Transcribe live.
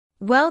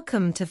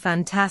Welcome to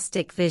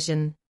Fantastic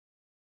Vision.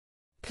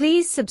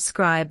 Please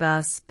subscribe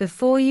us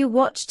before you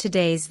watch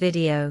today's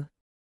video.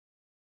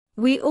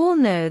 We all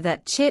know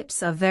that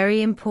chips are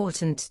very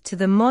important to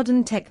the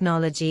modern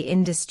technology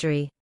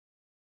industry.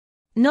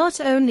 Not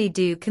only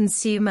do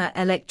consumer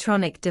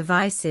electronic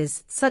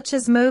devices such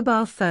as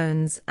mobile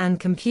phones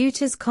and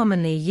computers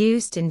commonly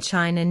used in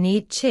China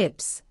need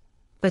chips,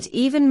 but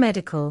even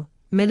medical,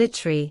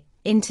 military,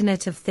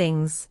 Internet of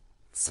Things,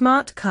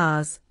 smart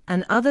cars,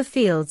 and other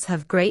fields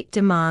have great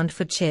demand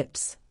for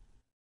chips.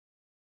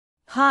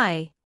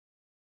 Hi.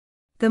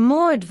 The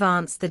more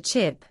advanced the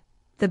chip,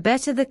 the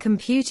better the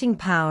computing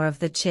power of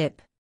the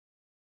chip.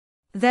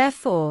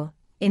 Therefore,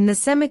 in the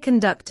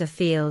semiconductor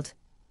field,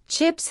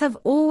 chips have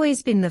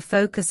always been the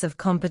focus of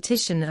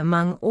competition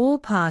among all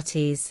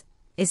parties,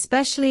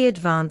 especially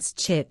advanced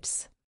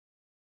chips.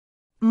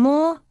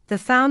 Moore, the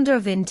founder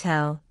of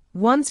Intel,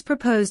 once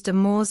proposed a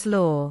Moore's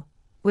law,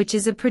 which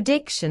is a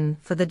prediction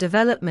for the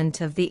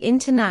development of the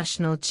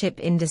international chip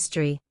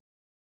industry.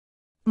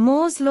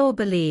 Moore's law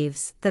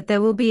believes that there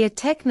will be a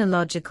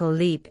technological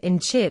leap in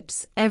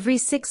chips every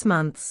 6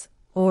 months,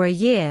 or a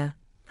year,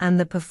 and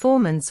the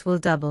performance will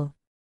double.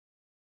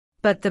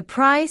 But the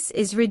price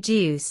is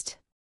reduced.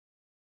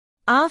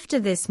 After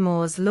this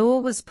Moore's law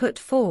was put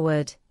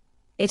forward,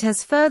 it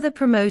has further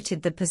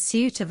promoted the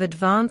pursuit of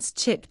advanced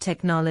chip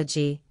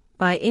technology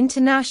by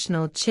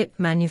international chip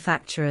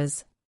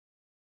manufacturers.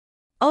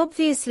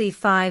 Obviously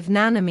 5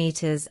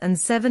 nanometers and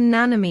 7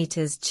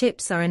 nanometers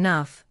chips are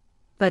enough,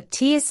 but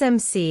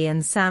TSMC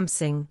and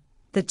Samsung,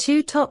 the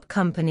two top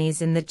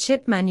companies in the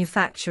chip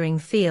manufacturing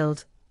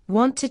field,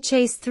 want to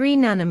chase 3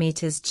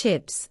 nanometers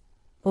chips,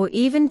 or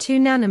even 2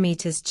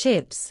 nanometers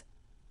chips,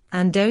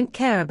 and don't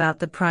care about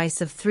the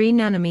price of 3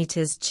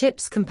 nanometers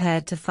chips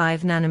compared to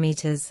 5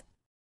 nanometers.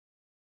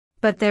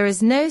 But there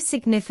is no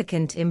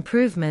significant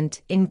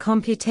improvement in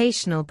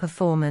computational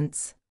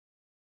performance.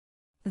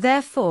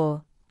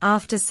 Therefore,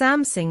 after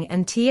Samsung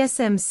and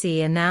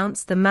TSMC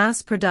announced the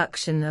mass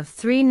production of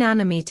 3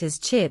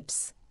 nanometers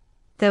chips,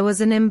 there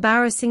was an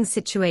embarrassing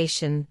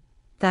situation,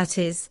 that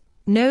is,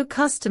 no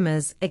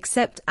customers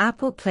except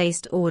Apple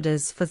placed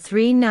orders for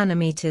 3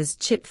 nanometers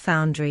chip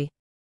foundry.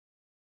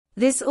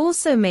 This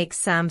also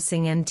makes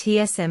Samsung and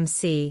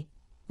TSMC,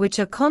 which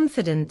are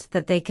confident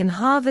that they can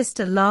harvest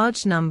a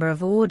large number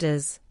of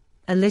orders,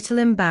 a little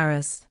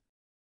embarrassed.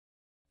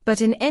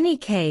 But in any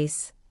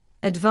case,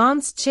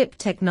 advanced chip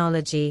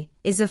technology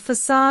is a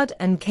facade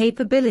and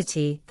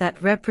capability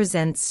that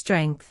represents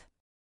strength.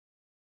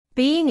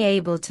 Being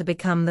able to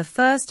become the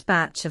first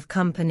batch of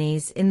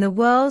companies in the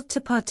world to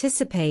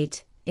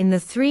participate in the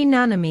 3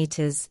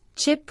 nanometers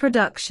chip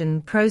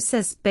production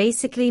process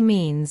basically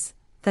means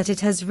that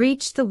it has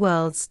reached the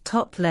world's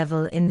top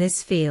level in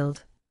this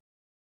field.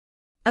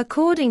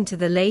 According to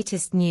the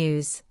latest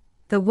news,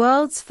 the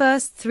world's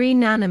first 3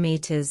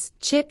 nanometers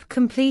chip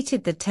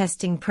completed the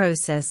testing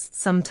process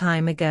some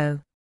time ago.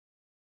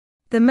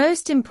 The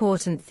most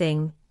important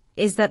thing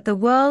is that the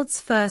world's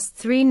first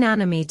 3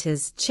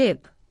 nanometers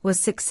chip was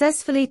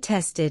successfully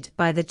tested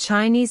by the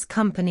Chinese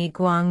company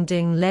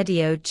Guangdong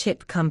Leadyo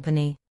Chip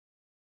Company.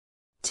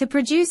 To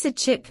produce a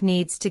chip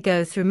needs to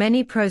go through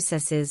many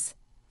processes,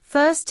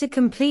 first to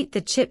complete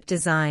the chip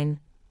design,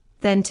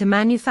 then to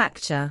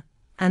manufacture,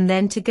 and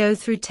then to go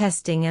through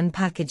testing and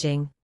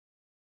packaging.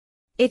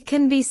 It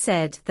can be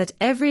said that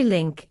every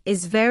link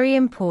is very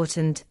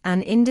important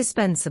and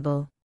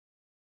indispensable.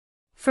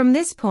 From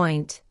this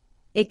point,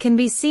 it can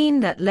be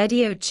seen that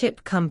Leadyo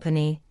Chip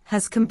Company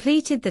has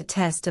completed the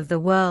test of the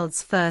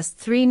world's first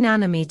 3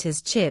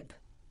 nanometers chip,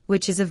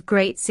 which is of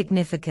great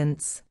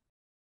significance.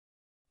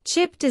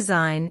 Chip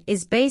design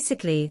is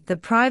basically the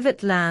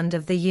private land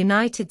of the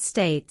United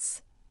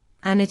States,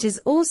 and it is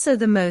also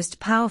the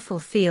most powerful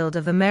field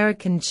of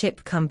American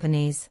chip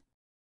companies.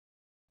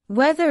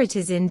 Whether it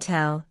is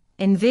Intel,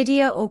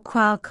 Nvidia or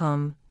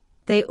Qualcomm,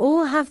 they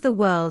all have the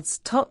world's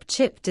top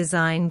chip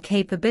design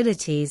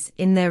capabilities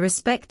in their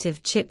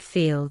respective chip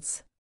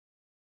fields.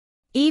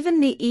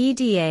 Even the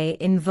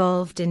EDA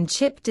involved in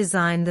chip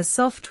design, the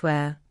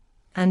software,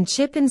 and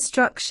chip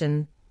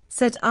instruction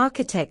set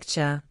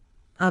architecture,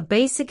 are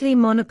basically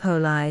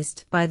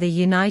monopolized by the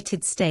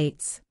United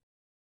States.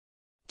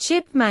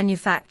 Chip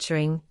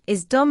manufacturing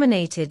is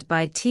dominated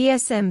by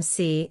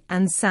TSMC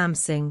and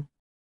Samsung.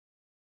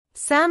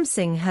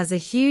 Samsung has a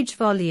huge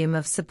volume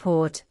of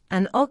support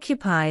and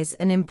occupies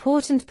an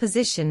important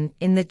position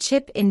in the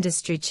chip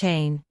industry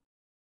chain.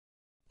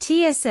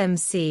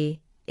 TSMC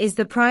is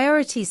the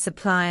priority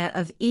supplier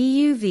of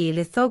EUV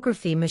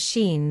lithography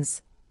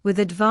machines with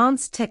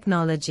advanced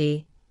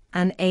technology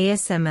and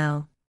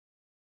ASML.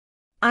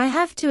 I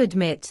have to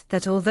admit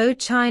that although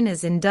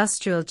China's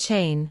industrial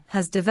chain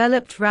has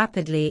developed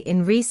rapidly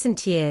in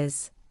recent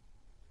years,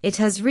 it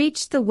has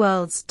reached the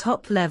world's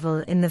top level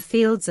in the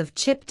fields of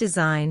chip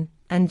design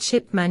and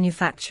chip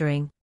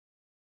manufacturing.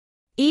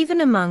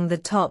 Even among the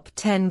top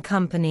 10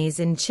 companies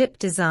in chip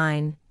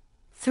design,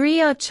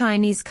 3 are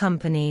Chinese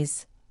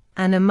companies,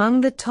 and among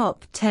the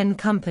top 10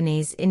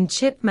 companies in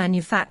chip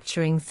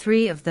manufacturing,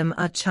 3 of them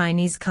are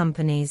Chinese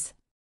companies.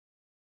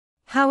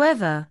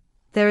 However,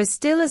 there is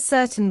still a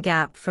certain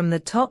gap from the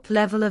top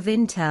level of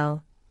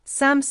Intel,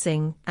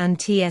 Samsung, and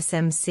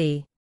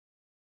TSMC.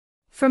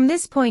 From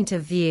this point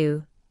of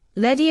view,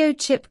 Leadyo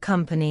Chip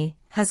Company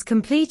has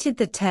completed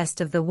the test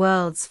of the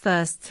world's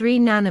first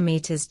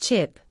 3nm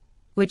chip,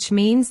 which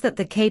means that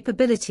the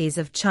capabilities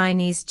of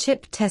Chinese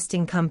chip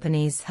testing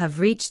companies have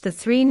reached the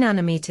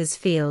 3nm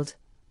field,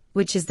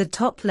 which is the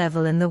top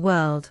level in the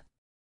world.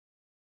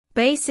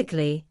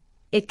 Basically,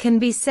 it can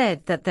be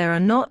said that there are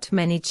not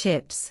many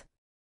chips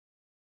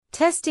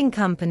testing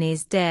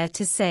companies dare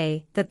to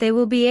say that they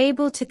will be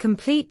able to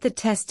complete the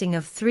testing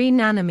of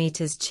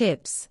 3nm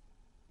chips,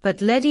 but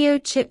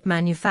Leadyo Chip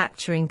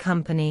Manufacturing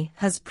Company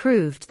has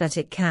proved that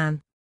it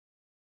can.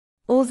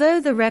 Although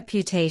the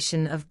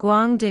reputation of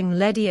Guangdong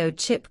Leadyo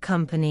Chip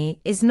Company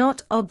is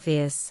not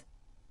obvious,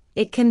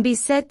 it can be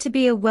said to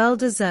be a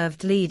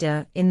well-deserved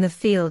leader in the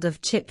field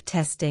of chip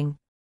testing.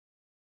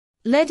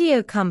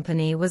 Leadyo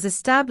Company was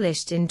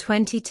established in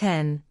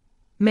 2010,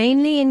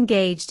 mainly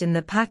engaged in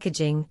the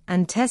packaging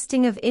and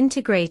testing of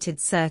integrated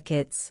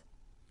circuits,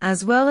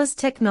 as well as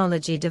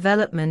technology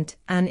development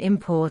and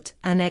import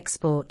and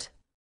export.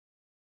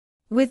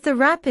 With the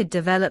rapid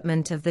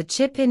development of the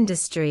chip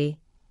industry,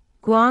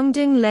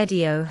 Guangdong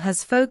Leadyo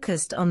has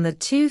focused on the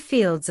two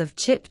fields of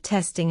chip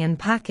testing and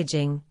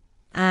packaging,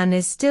 and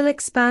is still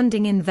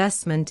expanding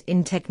investment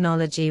in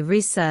technology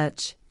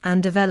research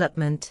and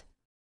development.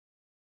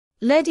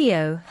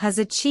 Leadyo has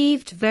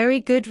achieved very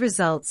good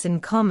results in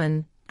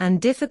common and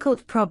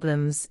difficult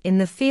problems in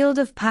the field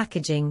of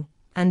packaging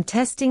and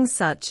testing,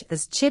 such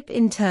as chip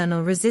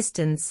internal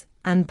resistance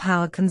and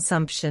power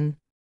consumption.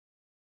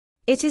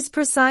 It is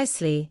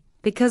precisely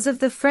because of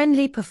the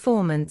friendly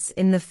performance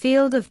in the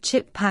field of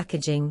chip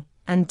packaging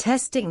and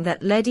testing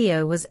that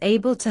Leadyo was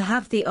able to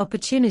have the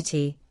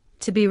opportunity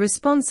to be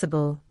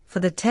responsible for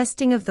the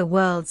testing of the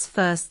world's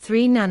first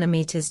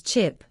 3nm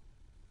chip,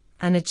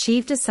 and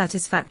achieved a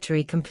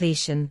satisfactory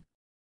completion.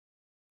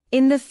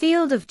 In the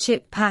field of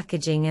chip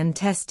packaging and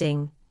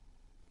testing,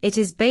 it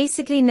is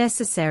basically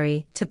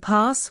necessary to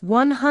pass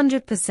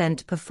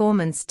 100%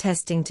 performance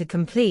testing to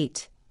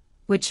complete,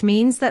 which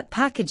means that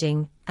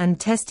packaging and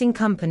testing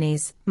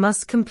companies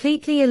must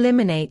completely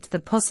eliminate the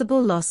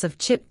possible loss of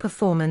chip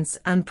performance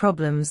and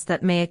problems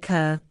that may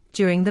occur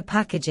during the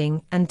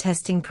packaging and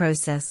testing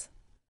process.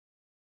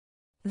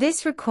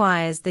 This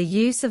requires the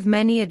use of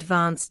many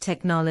advanced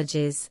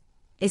technologies,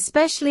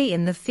 especially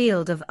in the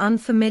field of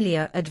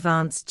unfamiliar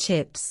advanced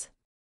chips.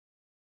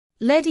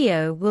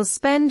 Leadyo will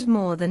spend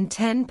more than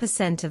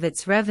 10% of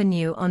its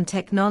revenue on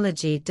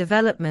technology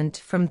development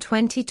from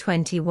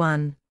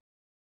 2021.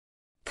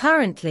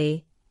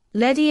 Currently,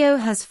 Leadyo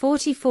has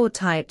 44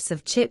 types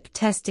of chip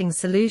testing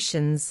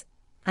solutions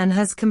and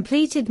has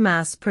completed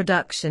mass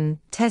production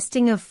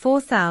testing of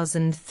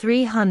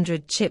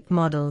 4,300 chip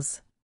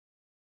models.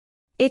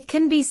 It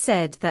can be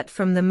said that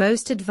from the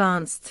most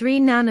advanced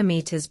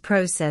 3nm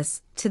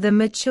process to the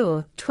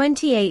mature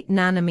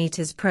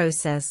 28nm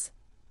process,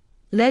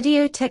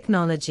 Leadyo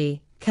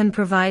technology can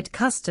provide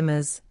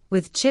customers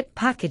with chip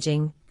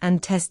packaging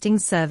and testing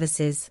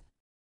services.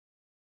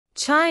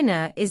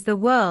 China is the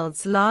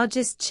world's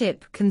largest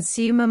chip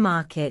consumer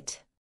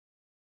market.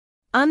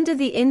 Under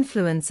the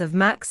influence of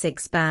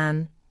Maxix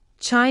ban,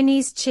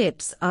 Chinese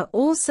chips are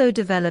also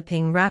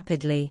developing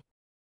rapidly.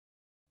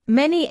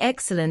 Many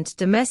excellent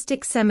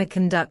domestic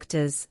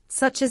semiconductors,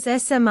 such as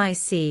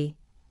SMIC,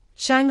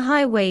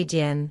 Shanghai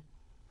Weidian,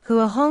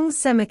 Huawei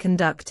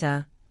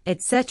Semiconductor,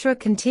 etc.,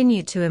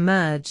 continue to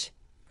emerge,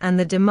 and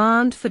the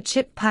demand for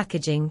chip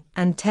packaging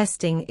and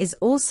testing is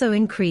also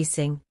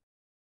increasing.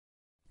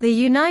 The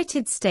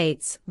United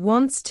States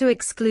wants to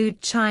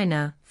exclude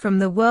China from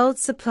the world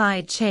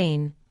supply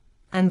chain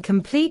and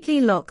completely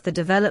lock the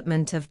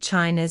development of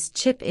China's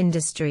chip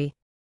industry.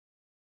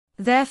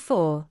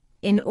 Therefore,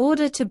 in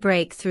order to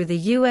break through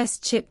the US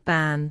chip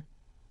ban,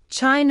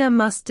 China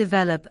must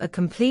develop a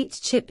complete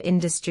chip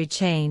industry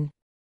chain.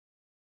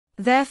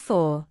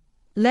 Therefore,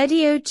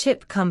 Leadyo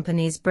Chip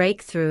Company's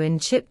breakthrough in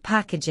chip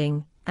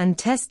packaging and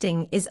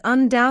testing is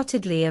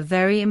undoubtedly a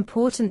very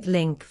important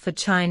link for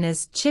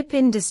China's chip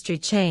industry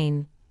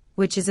chain,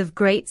 which is of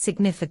great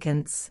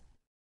significance.